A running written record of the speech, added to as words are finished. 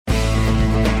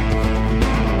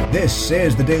This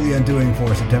is the Daily Undoing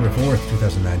for September 4th,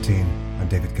 2019. I'm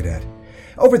David Cadet.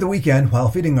 Over the weekend, while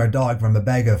feeding our dog from a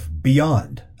bag of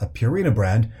Beyond, a Purina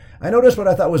brand, I noticed what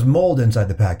I thought was mold inside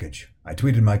the package. I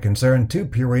tweeted my concern to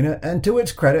Purina, and to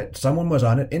its credit, someone was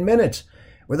on it in minutes,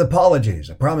 with apologies,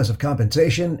 a promise of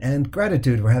compensation, and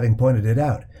gratitude for having pointed it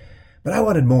out. But I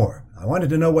wanted more. I wanted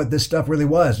to know what this stuff really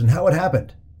was and how it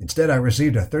happened. Instead, I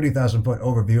received a 30,000-foot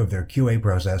overview of their QA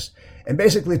process and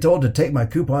basically told to take my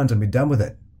coupons and be done with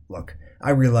it. Look,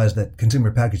 I realize that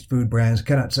consumer packaged food brands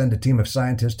cannot send a team of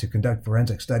scientists to conduct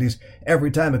forensic studies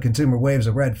every time a consumer waves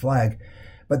a red flag,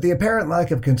 but the apparent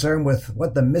lack of concern with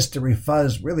what the mystery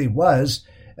fuzz really was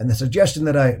and the suggestion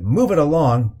that I move it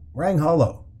along rang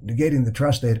hollow, negating the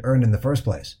trust they'd earned in the first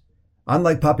place.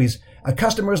 Unlike puppies, a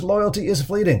customer's loyalty is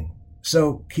fleeting,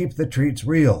 so keep the treats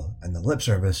real and the lip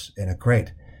service in a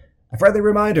crate. A friendly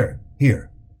reminder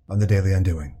here on the Daily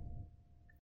Undoing.